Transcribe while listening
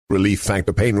Relief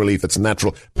Factor. Pain relief that's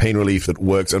natural, pain relief that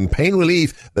works, and pain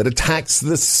relief that attacks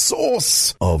the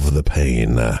source of the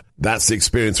pain. That's the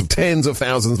experience of tens of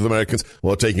thousands of Americans who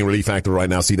are taking Relief Factor right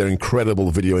now. See their incredible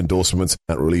video endorsements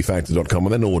at relieffactor.com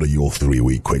and then order your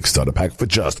 3-week quick starter pack for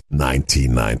just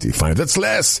 $19.95. That's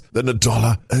less than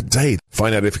 $1 a day.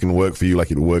 Find out if it can work for you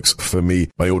like it works for me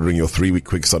by ordering your 3-week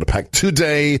quick starter pack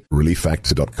today.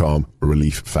 relieffactor.com,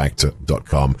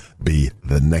 relieffactor.com. Be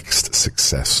the next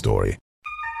success story.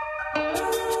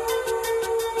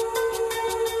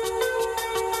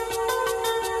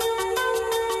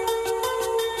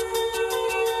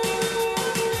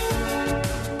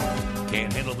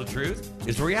 Can't handle the truth?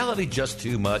 Is reality just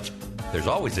too much? There's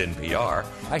always NPR.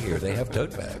 I hear they have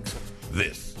tote bags.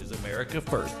 This is America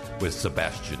First with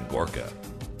Sebastian Gorka.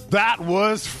 That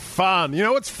was fun. You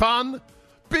know what's fun?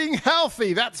 Being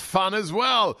healthy. That's fun as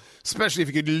well. Especially if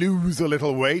you could lose a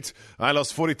little weight. I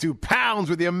lost 42 pounds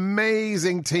with the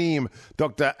amazing team.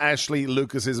 Dr. Ashley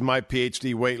Lucas's My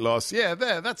PhD Weight Loss. Yeah,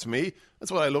 that's me.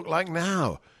 That's what I look like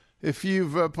now. If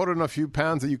you've put on a few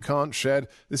pounds that you can't shed,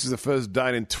 this is the first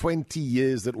diet in 20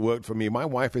 years that worked for me. My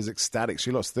wife is ecstatic. She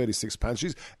lost 36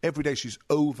 pounds. Every day she's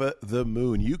over the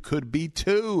moon. You could be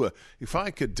too. If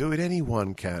I could do it,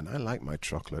 anyone can. I like my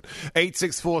chocolate.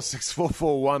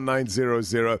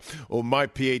 864-644-1900 or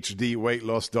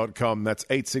myphdweightloss.com. That's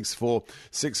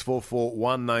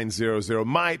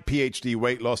 864-644-1900.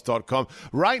 myphdweightloss.com.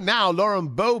 Right now,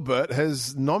 Lauren Boebert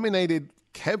has nominated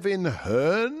Kevin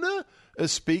Hearn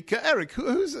as speaker. Eric,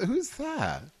 who's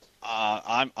that?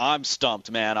 I'm stumped,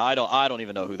 man. I don't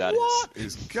even know who that is. What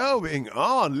is going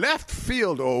on? Left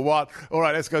field or what? All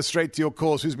right, let's go straight to your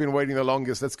calls. Who's been waiting the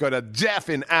longest? Let's go to Jeff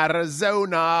in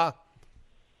Arizona.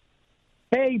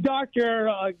 Hey,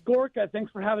 Dr. Gorka,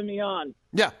 thanks for having me on.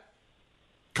 Yeah.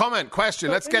 Comment, question.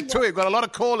 Let's get to it. We've got a lot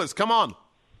of callers. Come on.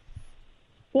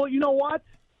 Well, you know what?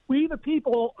 We, the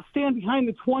people, stand behind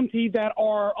the 20 that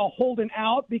are holding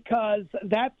out because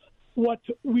that's what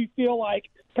we feel like.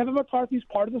 Kevin McCarthy's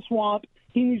part of the swamp.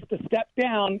 He needs to step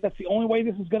down. That's the only way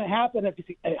this is going to happen. If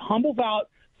he humbles out,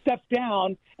 steps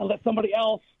down, and let somebody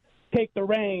else take the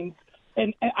reins.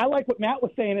 And I like what Matt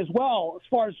was saying as well. As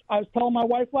far as I was telling my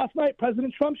wife last night,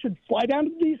 President Trump should fly down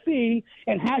to D.C.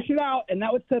 and hash it out, and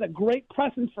that would set a great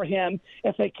precedent for him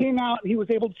if they came out and he was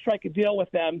able to strike a deal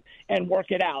with them and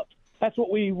work it out. That's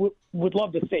what we would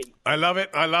love to see. I love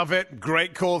it. I love it.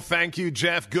 Great call. Thank you,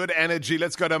 Jeff. Good energy.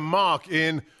 Let's go to Mark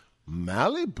in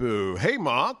Malibu. Hey,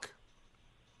 Mark.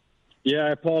 Yeah,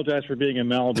 I apologize for being in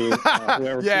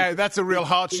Malibu. Yeah, that's a real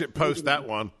hardship post, that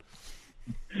one.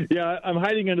 Yeah, I'm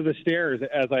hiding under the stairs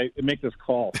as I make this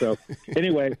call. So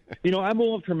anyway, I'm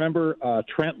old enough to remember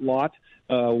Trent Lott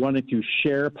wanting to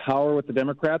share power with the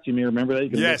Democrats. You may remember that. You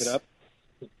can look it up.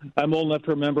 I'm old enough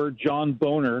to remember John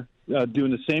Boehner doing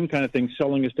the same kind of thing,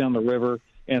 selling us down the river,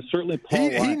 and certainly Paul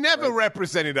He never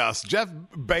represented us. Jeff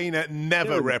Boehner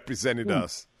never represented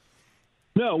us.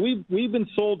 No, we've been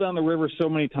sold down the river so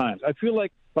many times. I feel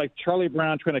like Charlie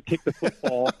Brown trying to kick the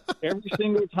football every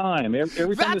single time.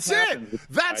 Every time That's it.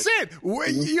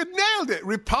 You nailed it.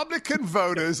 Republican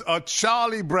voters are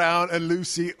Charlie Brown and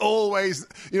Lucy always.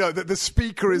 The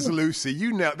speaker is Lucy.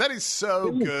 You nailed that. Is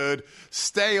so good.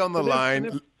 Stay on the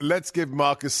line. Let's give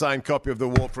Mark a signed copy of The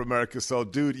War for America. So,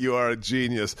 dude, you are a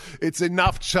genius. It's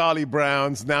enough Charlie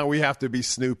Browns. Now we have to be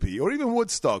Snoopy. Or even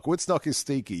Woodstock. Woodstock is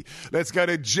steaky. Let's go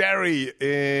to Jerry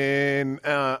in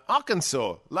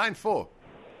Arkansas. Line 4.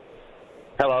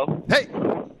 Hello. Hey,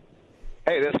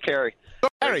 this is Kerry.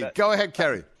 Kerry, go ahead,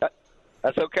 Kerry.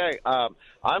 That's okay. I'm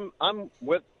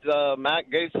with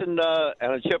Matt Gaetz and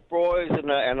the Chip Roys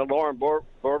and the Lauren Boebert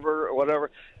or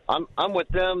whatever. I'm with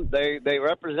them. They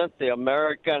represent the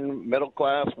American middle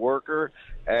class worker,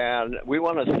 and we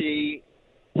want to see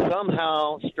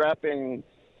somehow strapping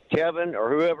Kevin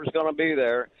or whoever's going to be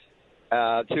there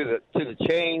to the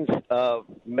chains of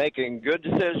making good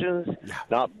decisions,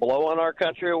 not blowing our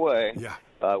country away. Yeah.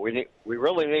 We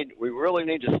really need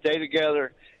to stay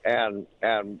together, and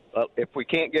if we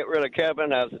can't get rid of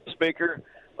Kevin as speaker,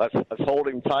 let's hold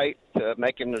him tight to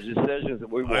making the decisions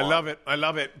that we want. I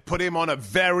love it. Put him on a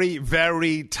very,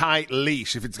 very tight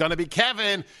leash. If it's going to be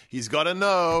Kevin, he's got to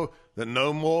know that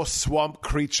no more swamp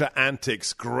creature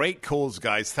antics. Great calls,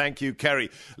 guys. Thank you, Kerry.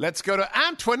 Let's go to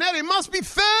Antoinette. It must be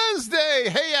Thursday.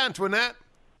 Hey, Antoinette.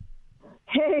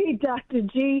 Hey, Dr.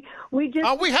 G.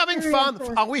 Are we having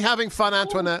fun? Are we having fun,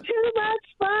 Antoinette? Too much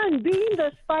fun. Being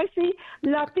the spicy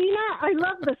Latina, I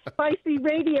love the spicy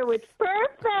radio. It's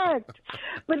perfect.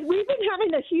 But we've been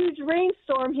having a huge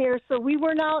rainstorm here, so we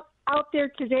were not out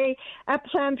there today at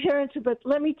Planned Parenthood. But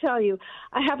let me tell you,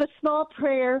 I have a small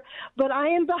prayer, but I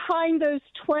am behind those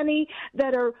 20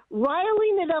 that are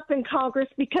riling it up in Congress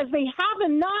because they have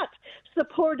not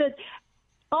supported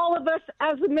all of us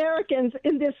as Americans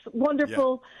in this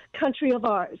wonderful country of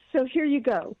ours. So here you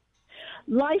go.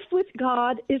 Life with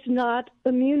God is not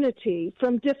immunity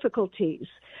from difficulties,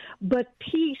 but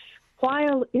peace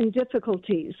while in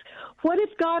difficulties. What if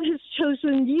God has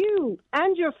chosen you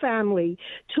and your family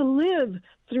to live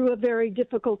through a very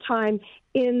difficult time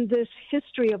in this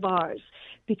history of ours?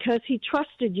 Because he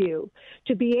trusted you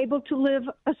to be able to live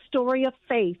a story of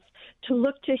faith, to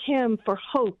look to him for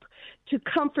hope, to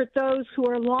comfort those who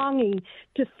are longing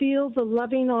to feel the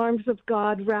loving arms of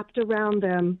God wrapped around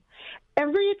them.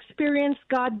 Every experience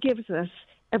God gives us,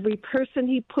 every person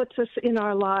he puts us in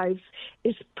our lives,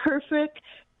 is perfect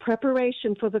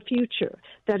preparation for the future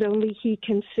that only he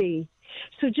can see.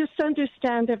 So just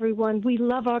understand, everyone, we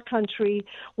love our country.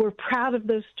 We're proud of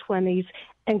those 20s,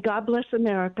 and God bless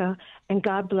America, and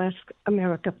God bless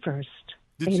America first.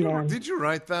 Amen. Did you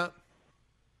write that?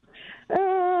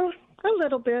 A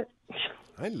little bit.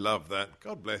 I love that.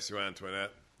 God bless you,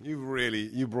 Antoinette.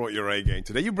 You brought your A game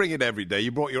today. You bring it every day.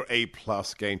 You brought your A+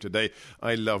 game today.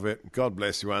 I love it. God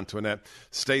bless you, Antoinette.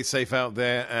 Stay safe out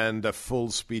there and a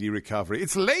full speedy recovery.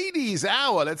 It's Ladies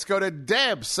Hour. Let's go to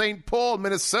Deb, St. Paul,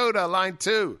 Minnesota, line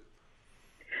 2.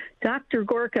 Dr.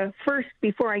 Gorka, first,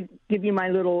 before I give you my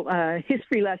little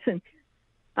history lesson,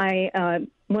 I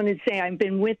wanted to say I've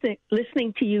been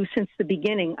listening to you since the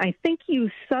beginning. I think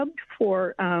you subbed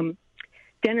for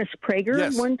Dennis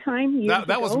Prager one time.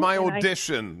 That was my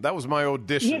audition. That was my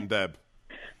audition, Deb.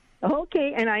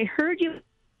 Okay, and I heard you.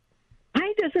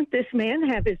 Why doesn't this man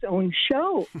have his own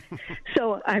show?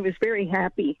 So I was very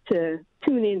happy to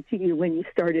tune in to you when you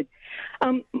started.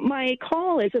 My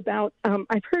call is about,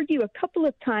 I've heard you a couple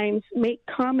of times make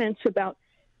comments about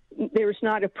there's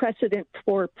not a precedent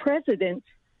for presidents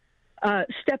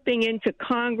stepping into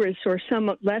Congress or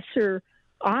some lesser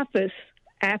office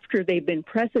after they've been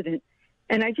president.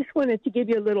 And I just wanted to give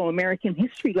you a little American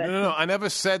history lesson. No, I never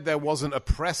said there wasn't a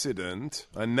precedent.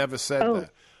 I never said that.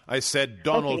 I said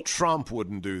Donald Trump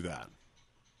wouldn't do that.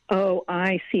 Oh,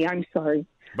 I see. I'm sorry.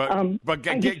 But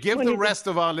give the rest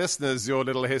of our listeners your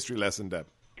little history lesson, Deb.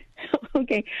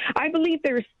 Okay. I believe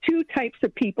there's two types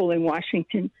of people in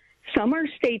Washington. Some are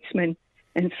statesmen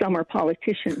and some are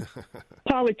politicians.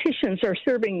 Politicians are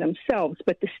serving themselves,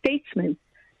 but the statesmen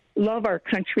love our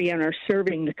country and are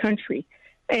serving the country.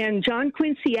 And John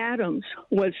Quincy Adams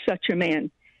was such a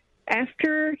man.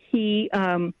 After he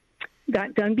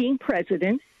got done being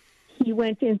president, he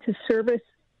went into service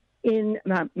in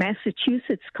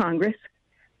Massachusetts Congress,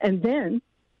 and then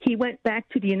he went back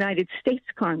to the United States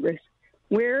Congress,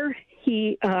 where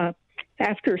he,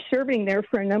 after serving there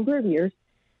for a number of years,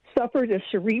 suffered a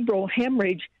cerebral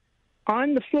hemorrhage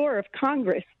on the floor of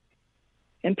Congress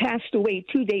and passed away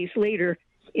 2 days later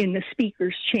in the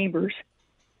Speaker's chambers.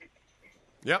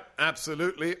 Yep,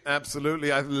 absolutely,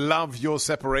 absolutely. I love your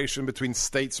separation between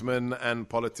statesmen and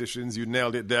politicians. You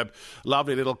nailed it, Deb.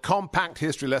 Lovely little compact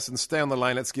history lesson. Stay on the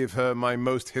line. Let's give her my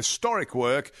most historic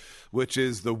work, which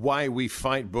is the Why We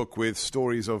Fight book with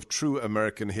stories of true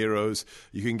American heroes.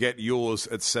 You can get yours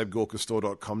at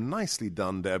sebgorkastore.com. Nicely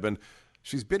done, Deb. And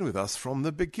she's been with us from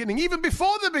the beginning, even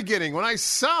before the beginning, when I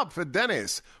subbed for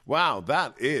Dennis. Wow,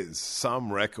 that is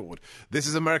some record. This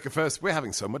is America First. We're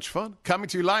having so much fun. Coming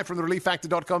to you live from the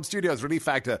ReliefFactor.com studios. Relief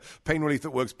Factor, pain relief that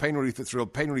works, pain relief that's real,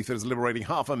 pain relief that is liberating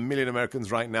 500,000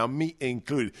 Americans right now, me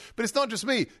included. But it's not just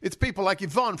me. It's people like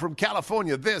Yvonne from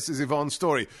California. This is Yvonne's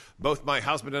story. Both my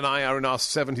husband and I are in our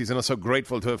 70s and are so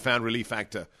grateful to have found Relief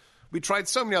Factor. We tried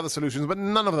so many other solutions, but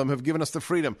none of them have given us the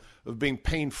freedom of being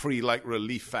pain-free like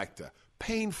Relief Factor.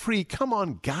 Pain-free. Come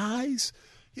on, guys.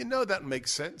 You know that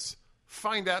makes sense.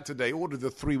 Find out today. Order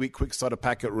the 3-week quick starter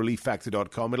pack at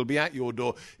ReliefFactor.com. It'll be at your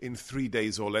door in 3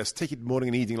 days or less. Take it morning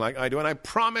and evening like I do. And I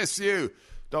promise you,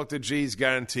 Dr. G's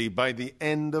guarantee, by the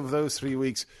end of those 3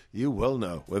 weeks, you will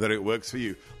know whether it works for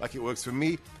you, like it works for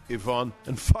me, Yvonne,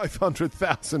 and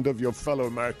 500,000 of your fellow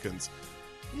Americans.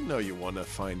 You know you want to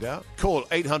find out. Call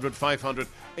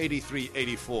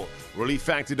 800-500-8384.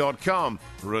 ReliefFactor.com.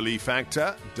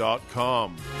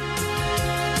 ReliefFactor.com.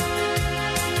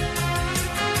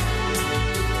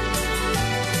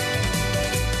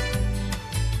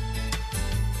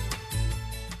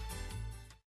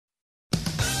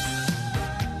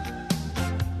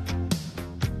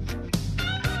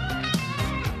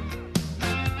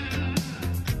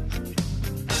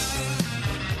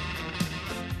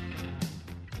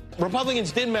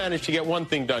 Republicans did manage to get one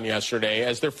thing done yesterday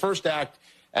as their first act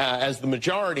as the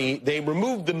majority, they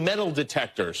removed the metal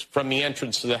detectors from the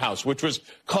entrance to the House, which was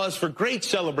cause for great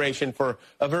celebration for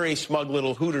a very smug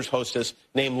little Hooters hostess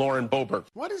named Lauren Boebert.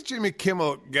 Why does Jimmy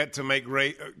Kimmel get to make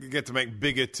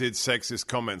bigoted, sexist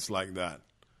comments like that?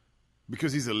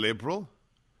 Because he's a liberal?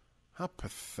 How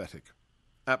pathetic.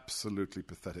 Absolutely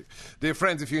pathetic. Dear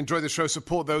friends, if you enjoy the show,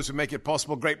 support those who make it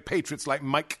possible. Great patriots like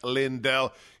Mike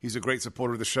Lindell. He's a great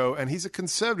supporter of the show, and he's a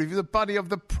conservative. He's a buddy of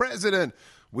the president.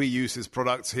 We use his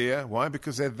products here. Why?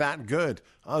 Because they're that good.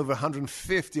 Over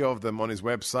 150 of them on his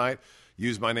website.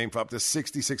 Use my name for up to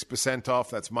 66%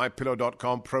 off. That's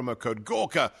mypillow.com, promo code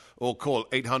Gorka, or call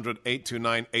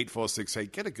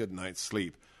 800-829-8468. Get a good night's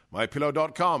sleep.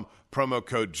 mypillow.com, promo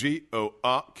code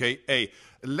GORKA.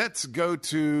 Let's go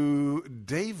to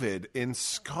David in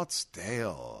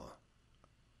Scottsdale.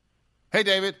 Hey,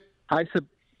 David. Hi,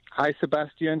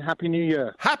 Sebastian. Happy New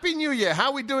Year. Happy New Year.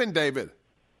 How are we doing, David?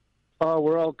 Oh,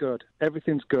 we're all good.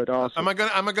 Everything's good. Awesome.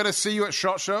 Am I gonna see you at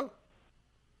SHOT Show?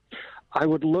 I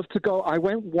would love to go. I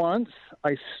went once.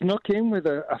 I snuck in with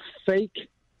a fake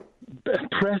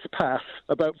press pass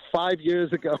about 5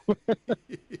 years ago.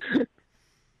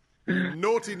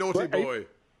 Naughty boy.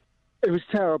 It was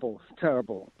terrible.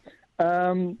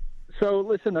 So,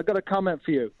 listen, I've got a comment for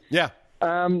you. Yeah.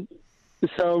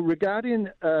 So, regarding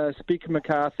Speaker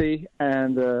McCarthy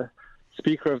and the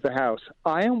Speaker of the House,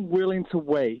 I am willing to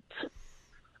wait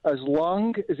as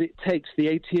long as it takes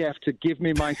the ATF to give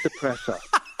me my suppressor.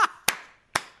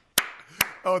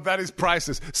 Oh, that is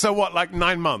priceless. So what, like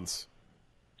 9 months?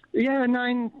 Yeah,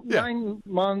 9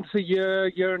 months, a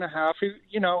year and a half.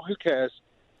 You know, who cares?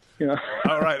 You know.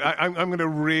 All right, I'm going to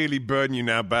really burn you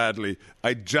now badly.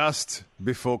 Just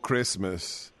before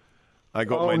Christmas, I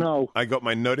got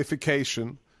my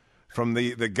notification from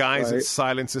the guys at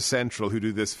Silencer Central who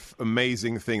do this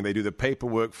amazing thing. They do the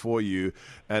paperwork for you,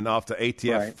 and after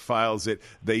ATF files it,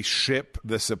 they ship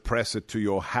the suppressor to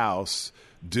your house.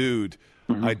 Dude,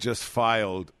 I just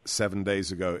filed 7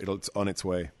 days ago. It's on its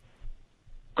way.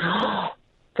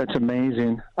 That's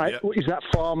amazing. Is that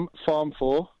Form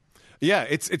 4? Yeah,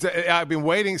 I've been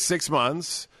waiting 6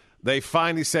 months. They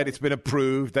finally said it's been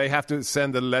approved. They have to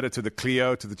send a letter to the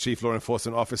CLEO, to the Chief Law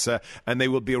Enforcement Officer, and they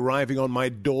will be arriving on my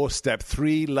doorstep.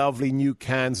 3 lovely new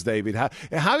cans, David.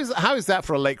 How is that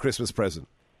for a late Christmas present?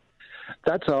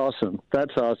 That's awesome.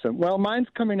 Well, mine's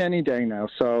coming any day now,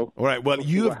 so... All right, well,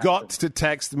 you've got to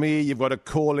text me. You've got to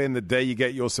call in the day you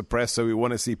get your suppressor. We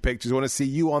want to see pictures. We want to see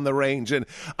you on the range. And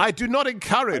I do not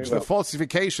encourage the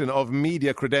falsification of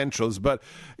media credentials, but,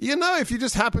 you know, if you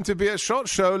just happen to be at SHOT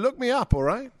Show, look me up, all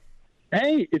right?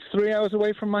 Hey, it's 3 hours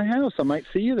away from my house. I might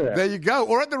see you there. There you go.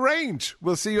 Or at the range.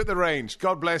 We'll see you at the range.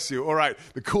 God bless you. All right.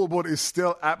 The Cool Board is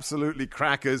still absolutely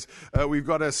crackers. We've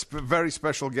got a very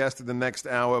special guest in the next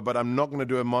hour, but I'm not going to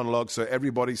do a monologue, so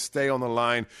everybody stay on the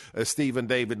line. Stephen,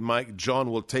 David, Mike, John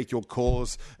will take your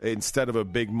calls instead of a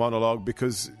big monologue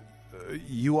because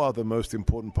you are the most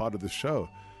important part of the show.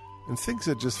 And things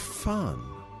are just fun.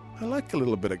 I like a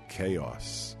little bit of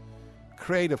chaos.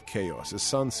 Creative chaos. As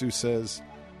Sun Tzu says,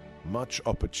 much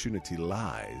opportunity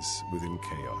lies within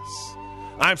chaos.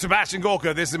 I'm Sebastian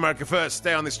Gorka. This is America First.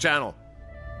 Stay on this channel.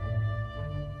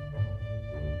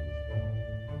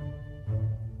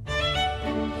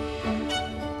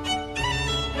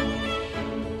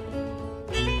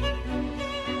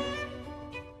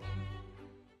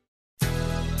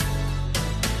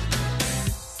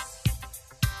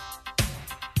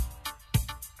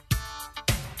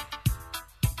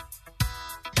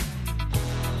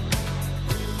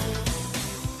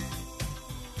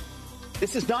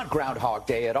 This is not Groundhog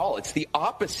Day at all. It's the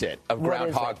opposite of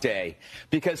Groundhog Day.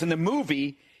 Because in the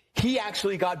movie, he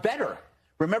actually got better.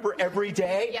 Remember Every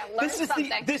Day? Yeah, this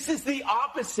is the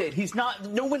opposite.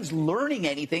 No one's learning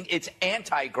anything. It's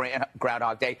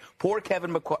anti-Groundhog Day. Poor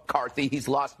Kevin McCarthy. He's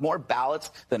lost more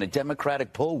ballots than a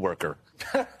Democratic poll worker.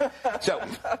 So,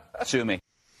 sue me.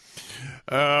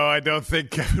 Oh, I don't think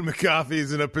Kevin McCarthy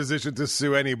is in a position to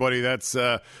sue anybody. That's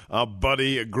our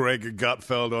buddy Greg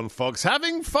Gutfeld on Fox.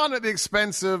 Having fun at the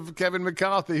expense of Kevin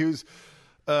McCarthy, who's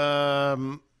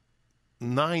 9th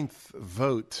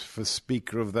vote for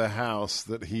Speaker of the House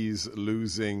that he's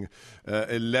losing.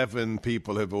 11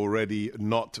 people have already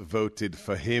not voted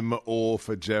for him or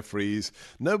for Jeffries.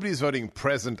 Nobody's voting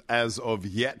present as of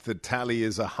yet. The tally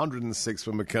is 106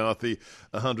 for McCarthy,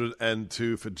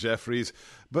 102 for Jeffries.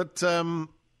 But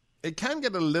it can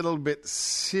get a little bit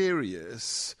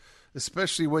serious,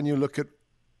 especially when you look at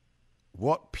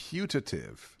what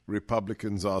putative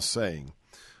Republicans are saying.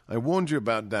 I warned you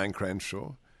about Dan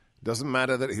Crenshaw. Doesn't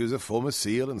matter that he was a former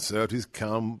SEAL and served his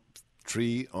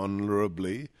country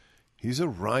honorably. He's a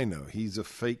rhino. He's a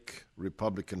fake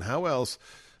Republican. How else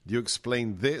do you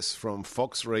explain this from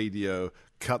Fox Radio,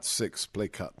 Cut 6, play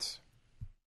cuts?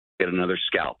 Get another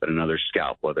scalp and another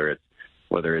scalp, whether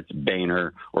it's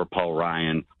Boehner or Paul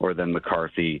Ryan or then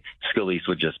McCarthy. Scalise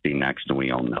would just be next, and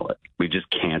we all know it. We just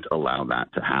can't allow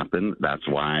that to happen. That's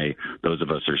why those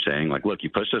of us are saying, like, look, you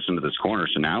pushed us into this corner,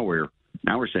 so now we're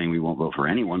saying we won't vote for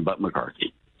anyone but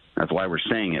McCarthy. That's why we're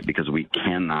saying it, because we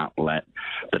cannot let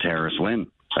the terrorists win.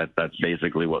 That's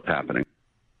basically what's happening.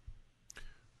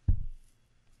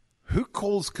 Who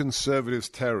calls conservatives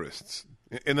terrorists?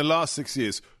 In the last 6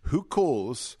 years, who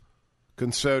calls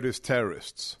conservatives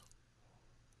terrorists?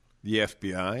 The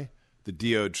FBI, the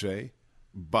DOJ,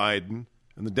 Biden,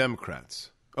 and the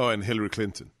Democrats. Oh, and Hillary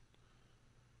Clinton.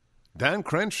 Dan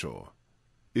Crenshaw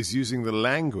is using the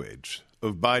language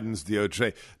of Biden's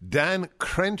DOJ. Dan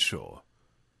Crenshaw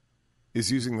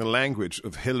is using the language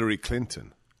of Hillary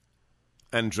Clinton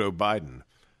and Joe Biden.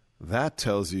 That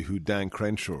tells you who Dan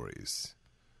Crenshaw is.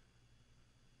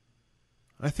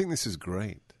 I think this is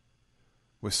great.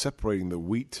 We're separating the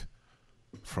wheat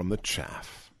from the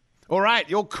chaff. All right,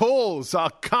 your calls are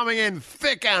coming in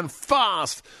thick and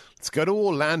fast. Let's go to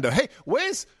Orlando. Hey,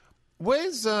 where's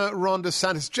Ron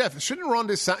DeSantis? Jeff, shouldn't Ron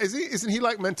DeSantis, isn't he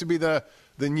like meant to be the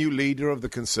new leader of the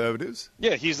conservatives?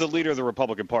 Yeah, he's the leader of the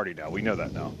Republican Party now. We know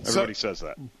that now. Everybody says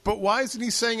that. But why isn't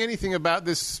he saying anything about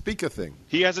this speaker thing?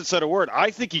 He hasn't said a word. I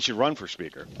think he should run for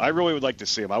speaker. I really would like to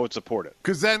see him. I would support it.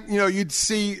 Because then, you'd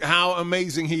see how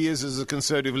amazing he is as a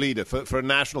conservative leader for a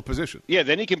national position. Yeah,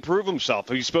 then he can prove himself.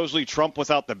 He's supposedly Trump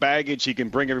without the baggage. He can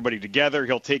bring everybody together.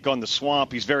 He'll take on the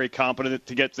swamp. He's very competent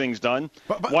to get things done.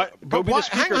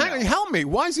 Hang on, help me.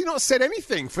 Why has he not said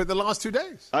anything for the last 2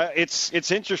 days?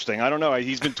 It's interesting. I don't know.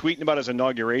 He's been tweeting about his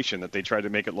inauguration that they tried to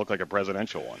make it look like a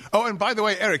presidential one. Oh, and by the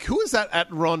way, Eric, who was that at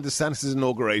Ron DeSantis'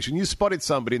 inauguration? You spotted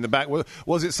somebody in the back.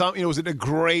 Was it some? Was it a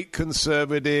great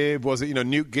conservative? Was it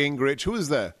Newt Gingrich? Who was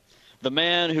there? The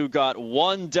man who got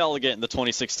one delegate in the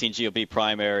 2016 GOP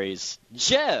primaries,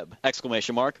 Jeb!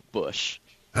 Bush.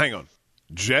 Hang on,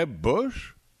 Jeb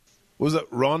Bush? Was it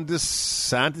Ron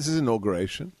DeSantis'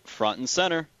 inauguration? Front and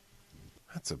center.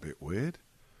 That's a bit weird.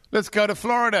 Let's go to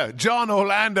Florida. John,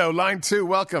 Orlando, line 2.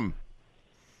 Welcome.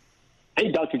 Hey,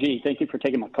 Dr. G. Thank you for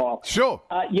taking my call. Sure.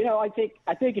 I think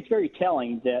it's very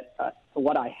telling that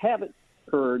what I have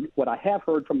heard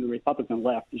from the Republican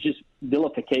left is just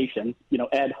vilification,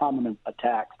 ad hominem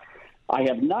attacks. I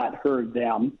have not heard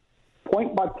them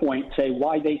point by point say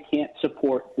why they can't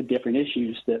support the different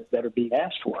issues that are being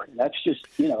asked for. And that's just,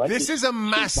 this is a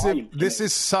massive, this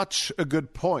is such a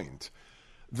good point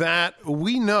that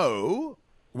we know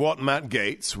what Matt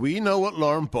Gaetz, we know what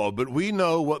Lauren Boebert, we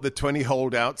know what the 20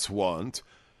 holdouts want.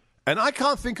 And I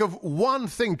can't think of one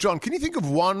thing. John, can you think of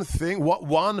one thing,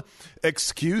 one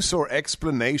excuse or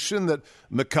explanation that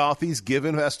McCarthy's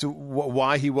given as to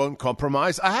why he won't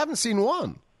compromise? I haven't seen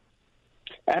one.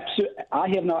 Absolutely. I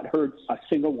have not heard a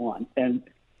single one. And,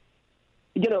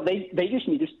 they just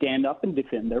need to stand up and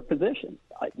defend their position.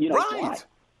 Right.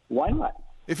 Why not?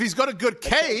 If he's got a good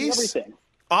case,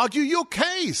 argue your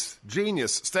case.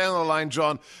 Genius. Stay on the line,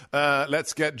 John.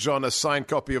 Let's get John a signed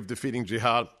copy of Defeating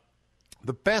Jihad.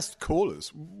 The best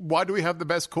callers. Why do we have the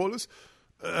best callers?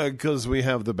 Because we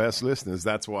have the best listeners.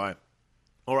 That's why.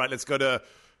 All right, let's go to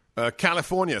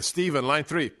California. Stephen, line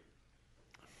 3.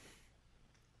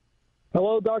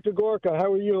 Hello, Dr. Gorka.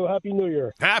 How are you? Happy New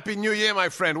Year. Happy New Year, my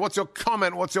friend. What's your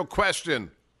comment? What's your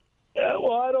question?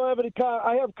 Well, I don't have any.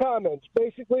 I have comments.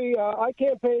 Basically, I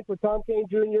campaigned for Tom Kean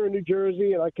Jr. in New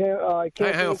Jersey, and I can't.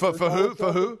 Hang on, for who?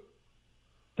 For who?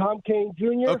 Tom Kean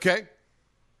Jr. Okay.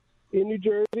 In New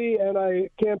Jersey, and I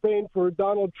campaigned for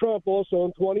Donald Trump also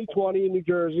in 2020 in New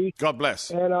Jersey. God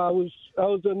bless. And I was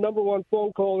the number one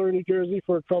phone caller in New Jersey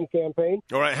for a Trump campaign.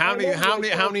 All right. How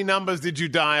many numbers did you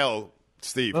dial,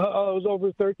 Steve? It was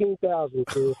over 13,000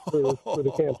 for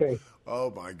the campaign.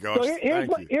 Oh my gosh! So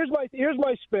here's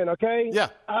my spin. Okay. Yeah.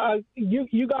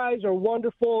 You guys are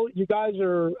wonderful. You guys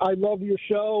are. I love your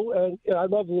show, and I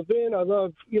love Levin. I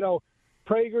love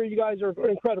Prager. You guys are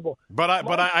incredible. But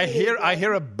I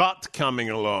hear a but coming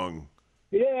along.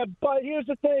 Yeah, but here's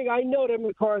the thing. I know that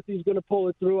McCarthy's going to pull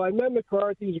it through. I met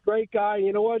McCarthy. He's a great guy.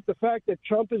 You know what? The fact that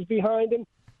Trump is behind him,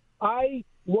 I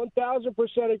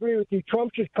 1,000% agree with you.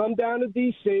 Trump should come down to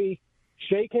D.C.,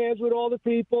 shake hands with all the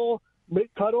people,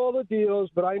 cut all the deals.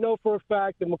 But I know for a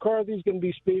fact that McCarthy's going to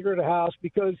be Speaker of the House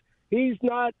because he's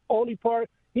not only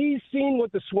he's seen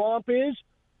what the swamp is,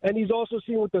 and he's also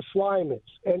seen what the slime is.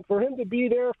 And for him to be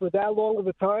there for that long of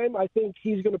a time, I think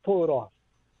he's going to pull it off.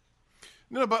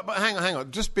 No, but hang on.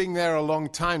 Just being there a long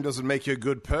time doesn't make you a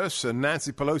good person.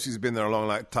 Nancy Pelosi's been there a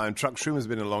long time. Chuck Schumer's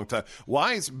been there a long time.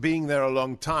 Why is being there a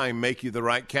long time make you the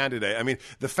right candidate? I mean,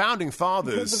 the Founding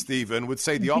Fathers, Stephen, would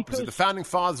say the opposite. The Founding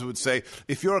Fathers would say,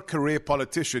 if you're a career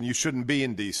politician, you shouldn't be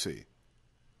in D.C.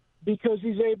 Because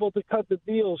he's able to cut the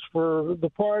deals for the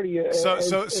party.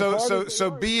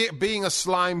 So being a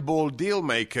slime ball deal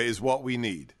maker is what we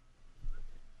need.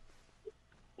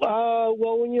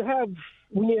 Well, when you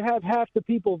have half the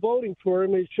people voting for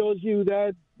him, it shows you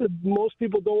that most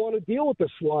people don't want to deal with the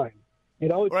slime. You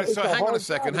know, right. So hang on a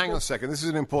second. This is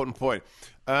an important point.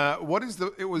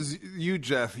 It was you,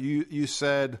 Jeff. You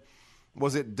said,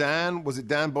 was it Dan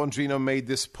Bongino made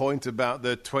this point about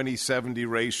the 20-70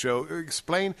 ratio?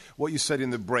 Explain what you said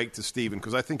in the break to Stephen,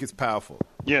 because I think it's powerful.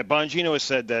 Yeah, Bongino has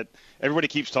said that everybody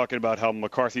keeps talking about how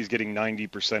McCarthy's getting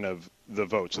 90% of the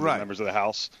votes of the members of the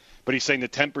House. But he's saying the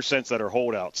 10% that are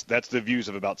holdouts, that's the views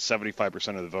of about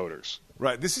 75% of the voters.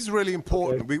 Right. This is really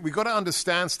important. Okay. We got to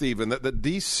understand, Stephen, that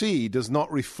D.C. does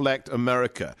not reflect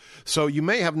America. So you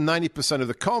may have 90% of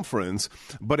the conference,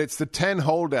 but it's the 10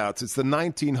 holdouts, it's the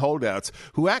 19 holdouts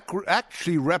who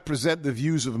actually represent the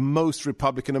views of most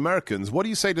Republican Americans. What do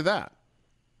you say to that?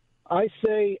 I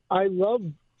say I love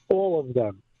all of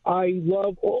them. I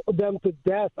love all of them to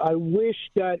death. I wish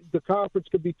that the conference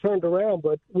could be turned around,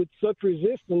 but with such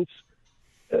resistance,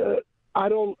 I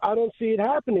don't see it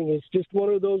happening. It's just one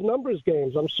of those numbers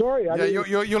games. I'm sorry.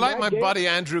 You're like my buddy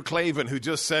Andrew Klavan, who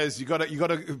just says you got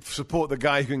to support the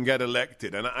guy who can get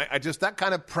elected, and I just that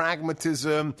kind of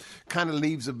pragmatism kind of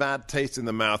leaves a bad taste in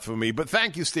the mouth for me. But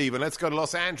thank you, Stephen. Let's go to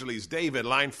Los Angeles. David,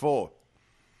 line 4.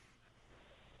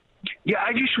 Yeah,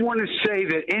 I just want to say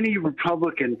that any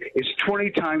Republican is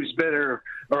 20 times better,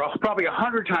 or probably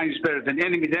 100 times better than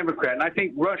any Democrat. And I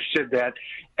think Rush said that.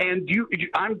 And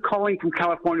I'm calling from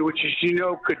California, which, as you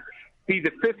know, could be the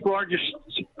 5th largest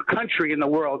country in the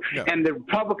world. Yeah. And the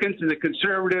Republicans and the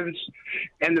conservatives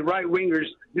and the right-wingers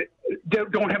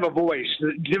don't have a voice.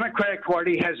 The Democratic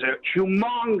Party has a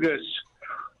humongous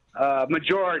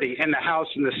majority in the House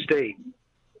and the state.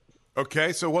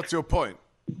 Okay, so what's your point?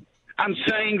 I'm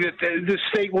saying that the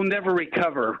state will never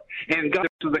recover, and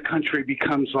government of the country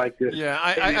becomes like this. Yeah,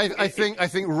 I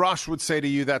think Rush would say to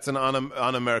you that's an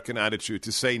un-American attitude.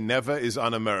 To say never is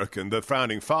un-American. The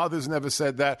Founding Fathers never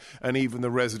said that, and even the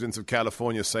residents of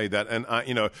California say that. And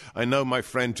I know my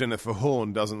friend Jennifer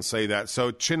Horn doesn't say that.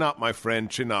 So chin up, my friend,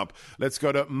 chin up. Let's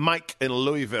go to Mike in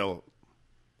Louisville.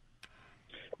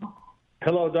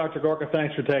 Hello, Dr. Gorka.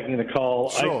 Thanks for taking the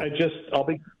call. Sure.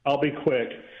 I'll be quick.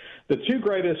 The two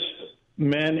greatest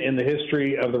men in the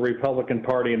history of the Republican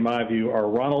Party, in my view, are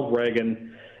Ronald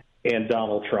Reagan and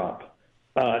Donald Trump.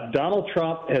 Donald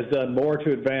Trump has done more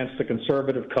to advance the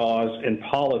conservative cause in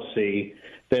policy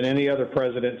than any other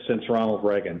president since Ronald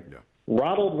Reagan. Yeah.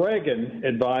 Ronald Reagan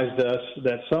advised us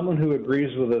that someone who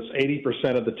agrees with us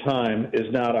 80% of the time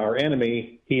is not our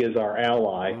enemy, he is our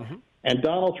ally. Mm-hmm. And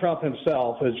Donald Trump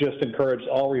himself has just encouraged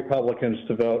all Republicans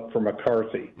to vote for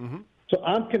McCarthy. Mm-hmm. So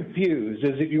I'm confused.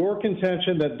 Is it your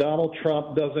contention that Donald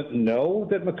Trump doesn't know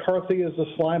that McCarthy is a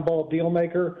slimeball deal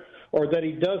maker, or that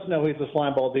he does know he's a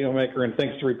slimeball deal maker and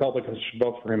thinks the Republicans should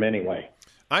vote for him anyway?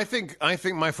 I think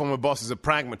my former boss is a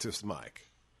pragmatist, Mike.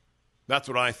 That's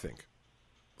what I think.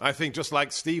 I think just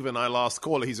like Stephen, our last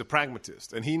caller, he's a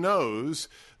pragmatist. And he knows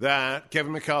that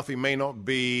Kevin McCarthy may not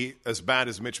be as bad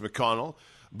as Mitch McConnell,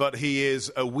 but he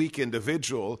is a weak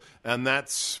individual, and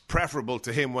that's preferable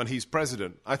to him when he's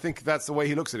president. I think that's the way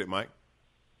he looks at it, Mike.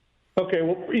 Okay,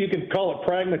 well, you can call it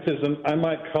pragmatism. I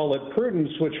might call it prudence,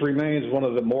 which remains one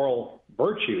of the moral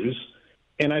virtues.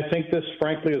 And I think this,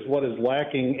 frankly, is what is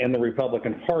lacking in the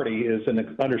Republican Party, is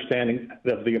an understanding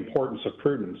of the importance of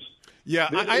prudence. Yeah,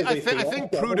 I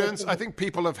think prudence, I think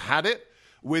people have had it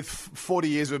with 40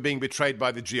 years of being betrayed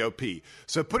by the GOP.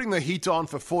 So putting the heat on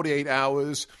for 48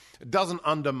 hours doesn't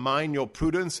undermine your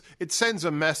prudence. It sends a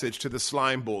message to the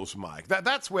slime balls, Mike.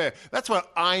 That's where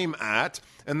I'm at,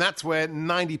 and that's where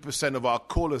 90% of our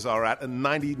callers are at, and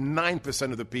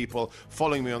 99% of the people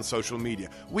following me on social media.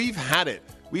 We've had it.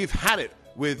 We've had it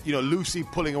with Lucy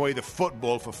pulling away the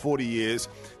football for 40 years.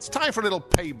 It's time for a little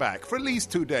payback for at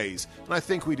least 2 days, and I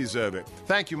think we deserve it.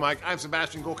 Thank you, Mike. I'm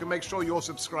Sebastian Gorka. Make sure you're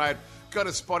subscribed. Go to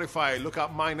Spotify. Look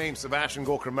up my name, Sebastian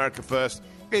Gorka, America First.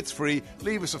 It's free.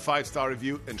 Leave us a 5-star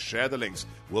review and share the links.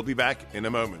 We'll be back in a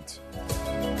moment.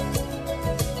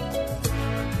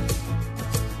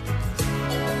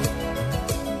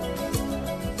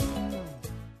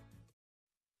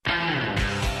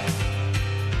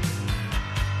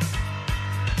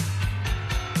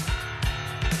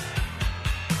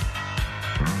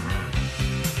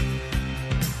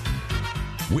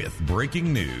 With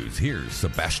breaking news, here's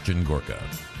Sebastian Gorka.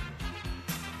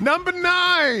 Number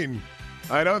 9.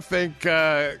 I don't think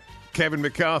Kevin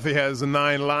McCarthy has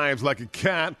 9 lives like a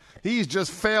cat. He's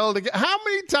just failed again. How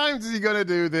many times is he going to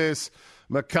do this?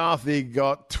 McCarthy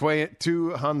got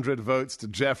 200 votes to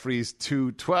Jeffries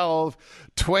 212,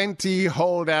 20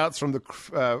 holdouts from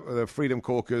the Freedom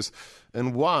Caucus,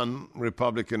 and 1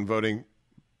 Republican voting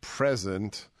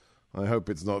present. I hope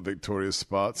it's not Victoria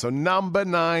Spart. So number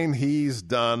 9, he's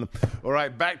done. All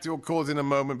right, back to your calls in a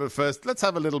moment. But first, let's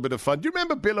have a little bit of fun. Do you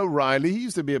remember Bill O'Reilly? He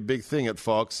used to be a big thing at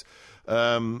Fox. He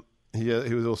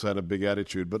was also had a big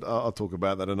attitude, but I'll talk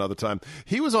about that another time.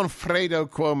 He was on Fredo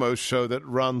Cuomo's show that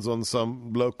runs on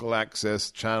some local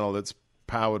access channel that's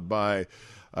powered by,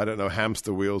 I don't know,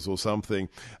 hamster wheels or something.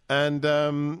 And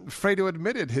Fredo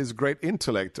admitted his great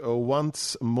intellect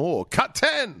once more. Cut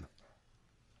 10.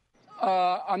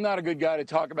 I'm not a good guy to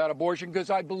talk about abortion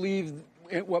because I believe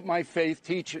in what my faith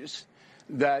teaches,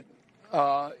 that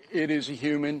it is a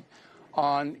human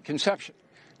on conception.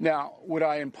 Now, would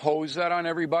I impose that on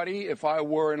everybody if I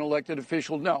were an elected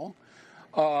official? No.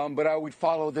 But I would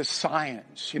follow the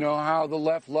science. You know how the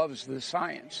left loves the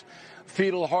science.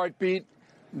 Fetal heartbeat,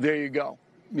 there you go.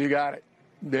 You got it.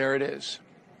 There it is.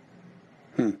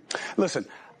 Listen,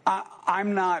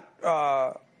 I'm not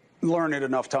learned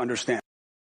enough to understand.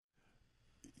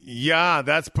 Yeah,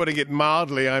 that's putting it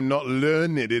mildly. I'm not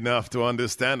learned enough to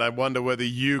understand. I wonder whether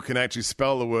you can actually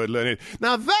spell the word learned.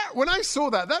 Now, when I saw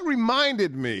that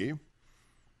reminded me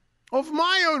of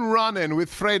my own run-in with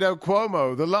Fredo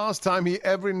Cuomo, the last time he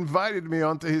ever invited me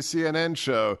onto his CNN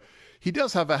show. He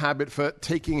does have a habit for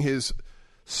taking his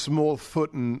small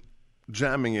foot and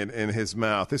jamming it in his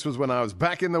mouth. This was when I was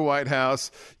back in the White House.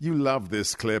 You love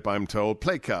this clip, I'm told.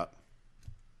 Play cut.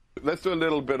 Let's do a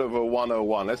little bit of a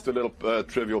 101. Let's do a little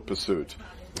Trivial Pursuit.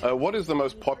 What is the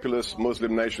most populous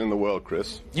Muslim nation in the world,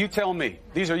 Chris? You tell me.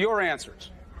 These are your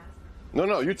answers.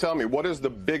 No, you tell me. What is the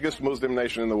biggest Muslim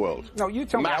nation in the world? No, you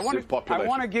tell Massive me. Population. I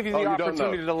want to give you the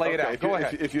opportunity to lay it out. Go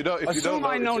ahead. If you don't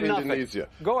know, it's Indonesia.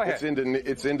 Go ahead.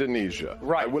 It's Indonesia.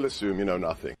 Right. I will assume you know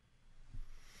nothing.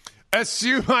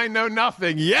 Assume I know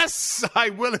nothing. Yes, I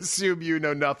will assume you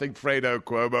know nothing, Fredo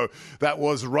Cuomo. That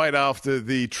was right after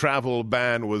the travel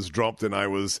ban was dropped and I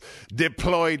was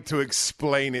deployed to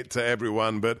explain it to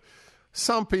everyone. But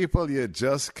some people, you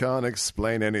just can't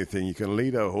explain anything. You can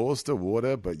lead a horse to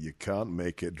water, but you can't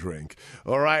make it drink.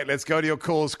 All right, let's go to your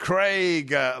calls.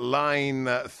 Craig, line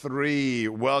 3.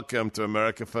 Welcome to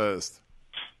America First.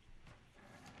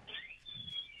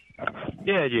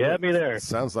 Yeah, you had me there.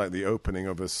 Sounds like the opening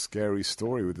of a scary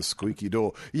story with a squeaky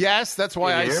door. Yes, that's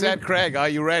why I said, Craig, are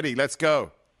you ready? Let's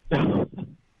go.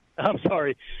 I'm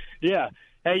sorry. Yeah.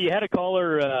 Hey, you had a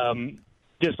caller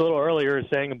just a little earlier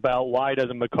saying about why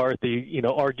doesn't McCarthy,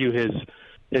 argue his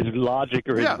logic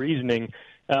or his reasoning.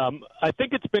 I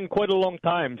think it's been quite a long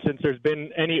time since there's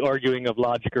been any arguing of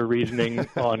logic or reasoning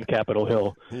on Capitol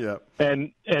Hill. Yeah.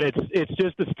 And it's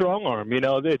just a strong arm.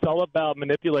 It's all about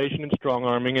manipulation and strong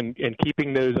arming and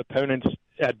keeping those opponents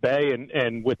at bay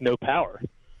and with no power.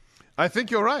 I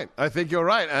think you're right.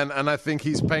 And I think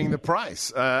he's paying the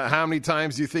price. How many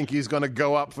times do you think he's going to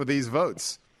go up for these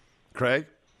votes? Craig?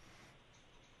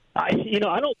 I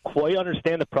don't quite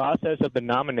understand the process of the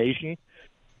nomination.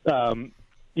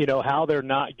 How they're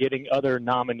not getting other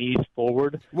nominees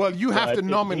forward. Well, you have to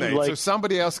nominate. So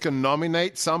somebody else can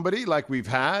nominate somebody like we've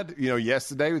had,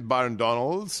 yesterday with Byron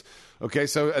Donalds. Okay,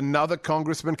 so another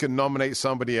congressman can nominate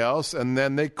somebody else, and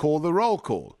then they call the roll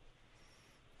call.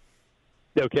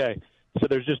 Okay, so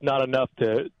there's just not enough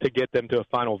to get them to a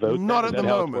final vote? Not at the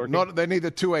moment. They need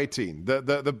the 218.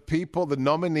 The people, the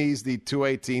nominees need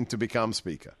 218 to become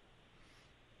Speaker.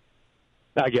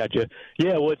 I got you.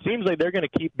 Yeah, well, it seems like they're going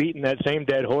to keep beating that same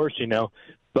dead horse,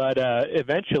 But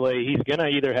eventually, he's going to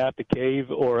either have to cave,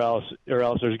 or else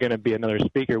there's going to be another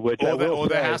speaker. Or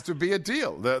there has to be a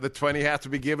deal. The 20 have to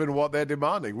be given what they're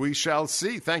demanding. We shall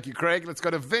see. Thank you, Craig. Let's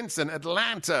go to Vincent,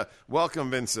 Atlanta. Welcome,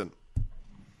 Vincent.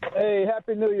 Hey,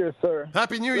 Happy New Year, sir.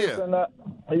 Happy New Year. Listen,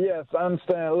 yes, I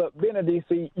understand. Look, being in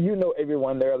D.C., you know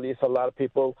everyone there, at least a lot of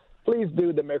people. Please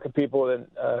do the American people and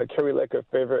Kerry Lake a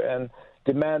favor and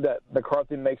demand that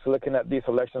McCarthy makes looking at these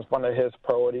elections one of his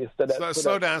priorities.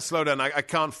 Slow down. I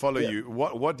can't follow you.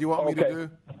 What do you want me to do?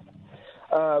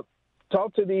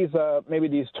 Talk to these, maybe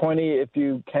these 20, if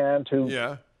you can,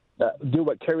 to do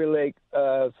what Kerry Lake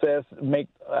says, make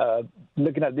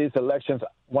looking at these elections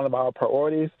one of our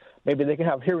priorities. Maybe they can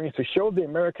have hearings to show the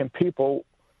American people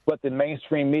what the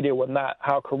mainstream media will not,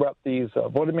 how corrupt these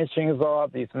voting machines are,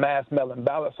 these mass mail-in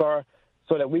ballots are,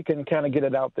 so that we can kind of get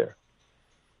it out there.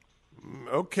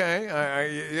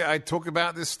 Okay. I talk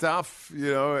about this stuff,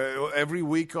 every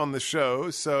week on the show.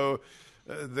 So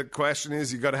the question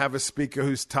is, you've got to have a speaker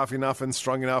who's tough enough and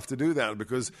strong enough to do that,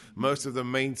 because most of the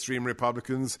mainstream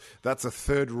Republicans, that's a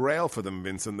third rail for them,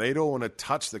 Vincent. They don't want to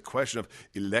touch the question of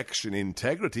election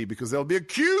integrity because they'll be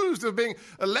accused of being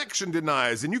election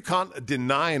deniers. And you can't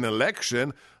deny an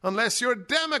election unless you're a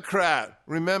Democrat.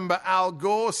 Remember Al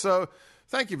Gore? So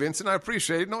thank you, Vincent. I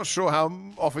appreciate it. Not sure how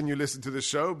often you listen to the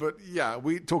show, but yeah,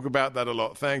 we talk about that a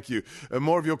lot. Thank you.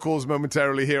 More of your calls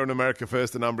momentarily here on America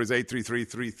First. The number is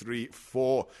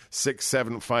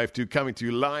 833-334-6752. Coming to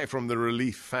you live from the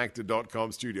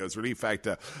ReliefFactor.com studios. Relief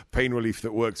Factor, pain relief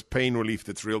that works, pain relief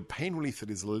that's real, pain relief that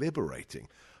is liberating.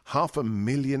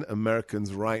 500,000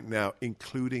 Americans right now,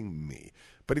 including me.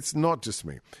 But it's not just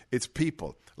me. It's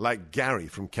people like Gary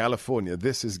from California.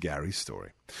 This is Gary's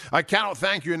story. I cannot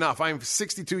thank you enough. I'm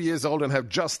 62 years old and have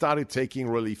just started taking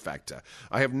Relief Factor.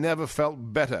 I have never felt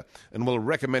better and will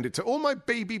recommend it to all my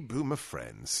baby boomer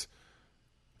friends.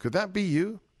 Could that be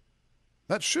you?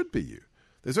 That should be you.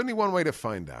 There's only one way to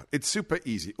find out. It's super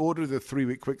easy. Order the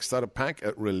 3-week quick starter pack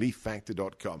at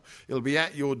ReliefFactor.com. It'll be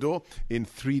at your door in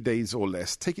 3 days or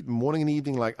less. Take it morning and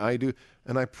evening like I do,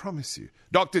 and I promise you,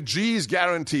 Dr. G's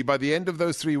guarantee, by the end of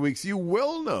those 3 weeks, you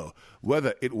will know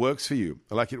whether it works for you,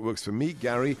 like it works for me,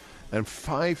 Gary, and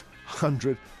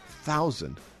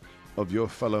 500,000 of your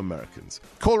fellow Americans.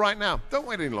 Call right now. Don't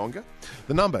wait any longer.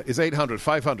 The number is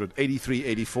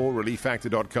 800-500-8384,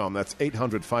 ReliefFactor.com. That's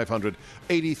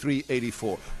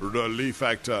 800-500-8384,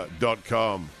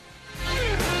 ReliefFactor.com.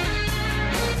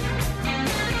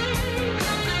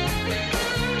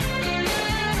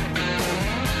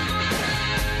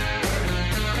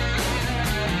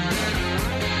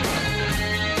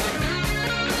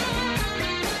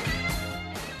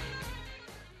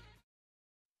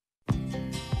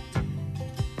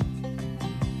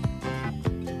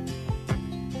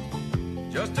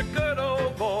 Just a good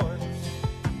old boy,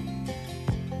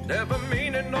 never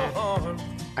meaning no harm.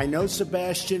 I know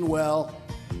Sebastian well.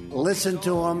 Listen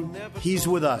to him. He's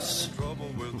with us.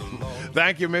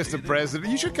 Thank you, Mr.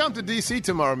 President. You should come to D.C.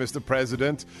 tomorrow, Mr.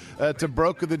 President, to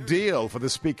broker the deal for the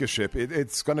speakership.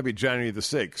 It's going to be January the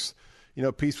 6th.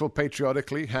 Peaceful,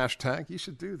 patriotically, hashtag. You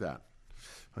should do that.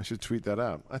 I should tweet that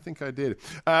out. I think I did.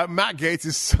 Matt Gaetz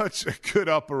is such a good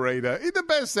operator, in the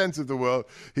best sense of the word.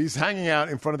 He's hanging out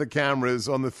in front of the cameras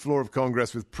on the floor of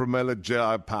Congress with Pramila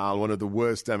Jayapal, one of the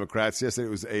worst Democrats. Yesterday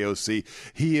it was AOC.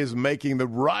 He is making the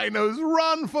rhinos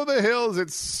run for the hills.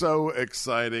 It's so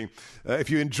exciting. If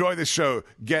you enjoy the show,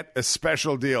 get a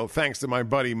special deal. Thanks to my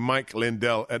buddy Mike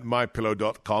Lindell at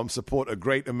MyPillow.com. Support a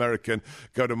great American.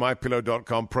 Go to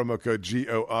MyPillow.com, promo code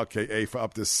GORKA for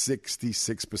up to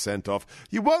 66% off.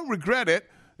 You won't regret it,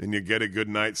 and you get a good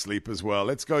night's sleep as well.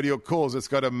 Let's go to your calls. Let's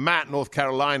go to Matt, North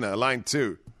Carolina, line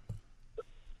 2.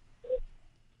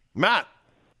 Matt.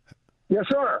 Yes,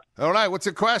 sir. All right. What's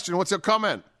your question? What's your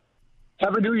comment?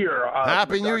 Happy New Year.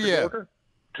 Happy New Year. Walker,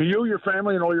 to you, your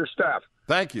family, and all your staff.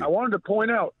 Thank you. I wanted to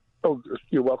point out,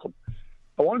 you're welcome.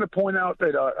 I wanted to point out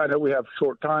that, I know we have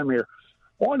short time here.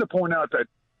 I wanted to point out that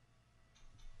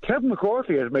Kevin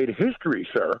McCarthy has made history,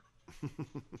 sir.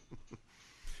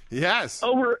 Yes.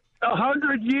 Over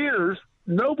 100 years,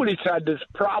 nobody's had this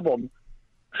problem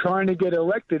trying to get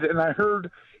elected. And I heard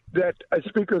that as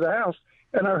Speaker of the House,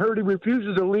 and I heard he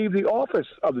refuses to leave the office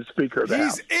of the Speaker of the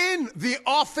House. He's in the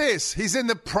office. He's in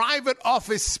the private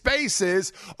office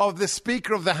spaces of the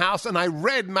Speaker of the House. And I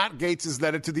read Matt Gaetz'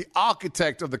 letter to the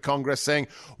architect of the Congress saying,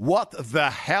 what the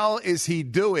hell is he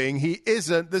doing? He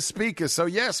isn't the Speaker. So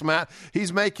yes, Matt,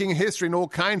 he's making history in all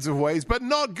kinds of ways, but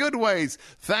not good ways.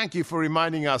 Thank you for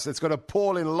reminding us. Let's go to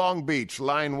Paul in Long Beach,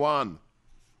 line 1.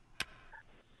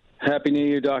 Happy New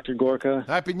Year, Dr. Gorka.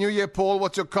 Happy New Year, Paul.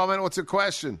 What's your comment? What's your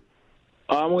question?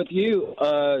 I'm with you.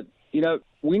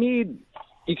 We need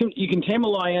you can tame a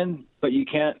lion, but you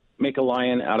can't make a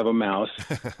lion out of a mouse.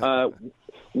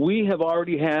 We have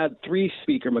already had 3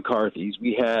 Speaker McCarthys.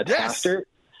 We had Hastert,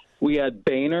 we had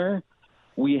Boehner,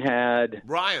 we had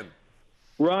Ryan.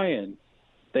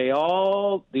 The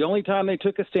only time they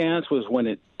took a stance was when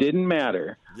it didn't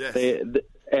matter. Yes.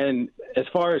 And as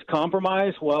far as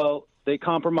compromise, well, they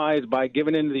compromised by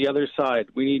giving in to the other side.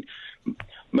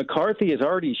 McCarthy has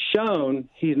already shown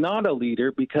he's not a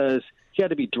leader because he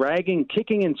had to be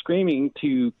kicking and screaming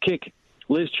to kick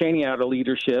Liz Cheney out of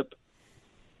leadership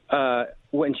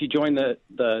when she joined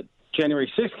the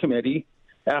January 6th committee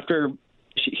after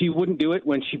he wouldn't do it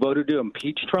when she voted to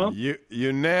impeach Trump.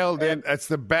 You nailed it. That's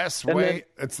the best way.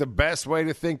 It's the best way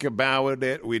to think about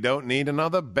it. We don't need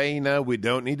another Boehner. We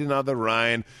don't need another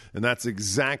Ryan. And that's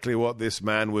exactly what this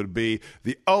man would be.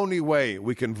 The only way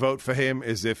we can vote for him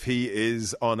is if he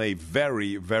is on a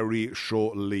very, very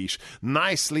short leash.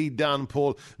 Nicely done,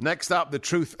 Paul. Next up, the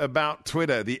truth about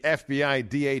Twitter. The FBI,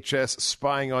 DHS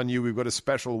spying on you. We've got a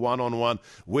special one-on-one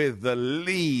with the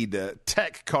lead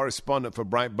tech correspondent for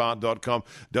Breitbart.com.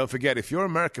 Don't forget, if you're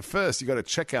America First, you got to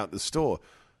check out the store.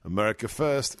 America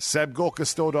First,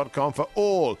 SebGorkaStore.com for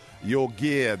all your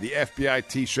gear. The FBI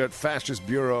T-shirt, Fascist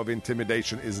Bureau of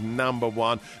Intimidation is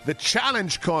 #1. The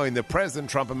challenge coin, the President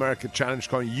Trump America challenge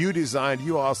coin, you designed,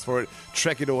 you asked for it.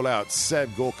 Check it all out,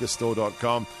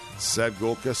 SebGorkaStore.com,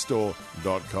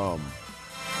 SebGorkaStore.com.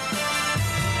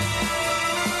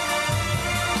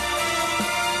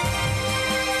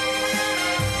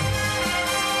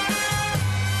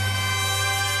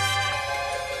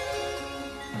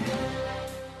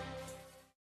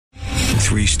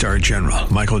 Three-star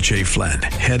General Michael J. Flynn,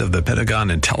 head of the Pentagon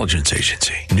Intelligence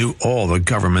Agency, knew all the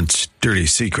government's dirty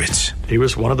secrets. He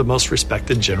was one of the most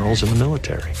respected generals in the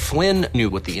military. Flynn knew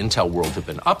what the intel world had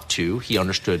been up to. He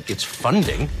understood its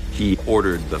funding. He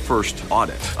ordered the first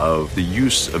audit of the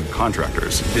use of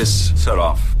contractors. This set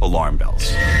off alarm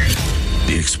bells.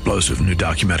 The explosive new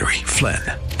documentary, Flynn,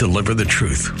 Deliver the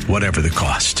Truth, Whatever the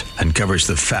Cost, uncovers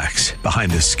the facts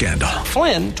behind this scandal.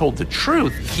 Flynn told the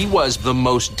truth. He was the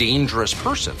most dangerous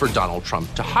person for Donald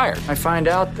Trump to hire. I find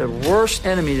out the worst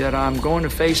enemy that I'm going to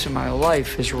face in my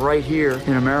life is right here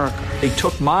in America. They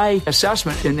took my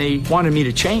assessment and they wanted me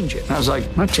to change it. And I was like,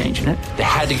 I'm not changing it. They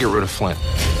had to get rid of Flynn.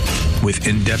 With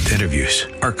in-depth interviews,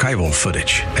 archival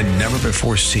footage, and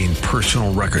never-before-seen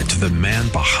personal records of the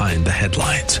man behind the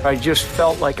headlines. I just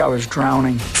felt like I was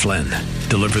drowning. Flynn,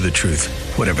 Deliver the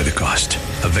Truth, Whatever the Cost.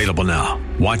 Available now.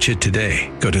 Watch it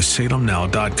today. Go to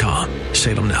salemnow.com.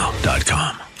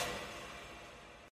 salemnow.com.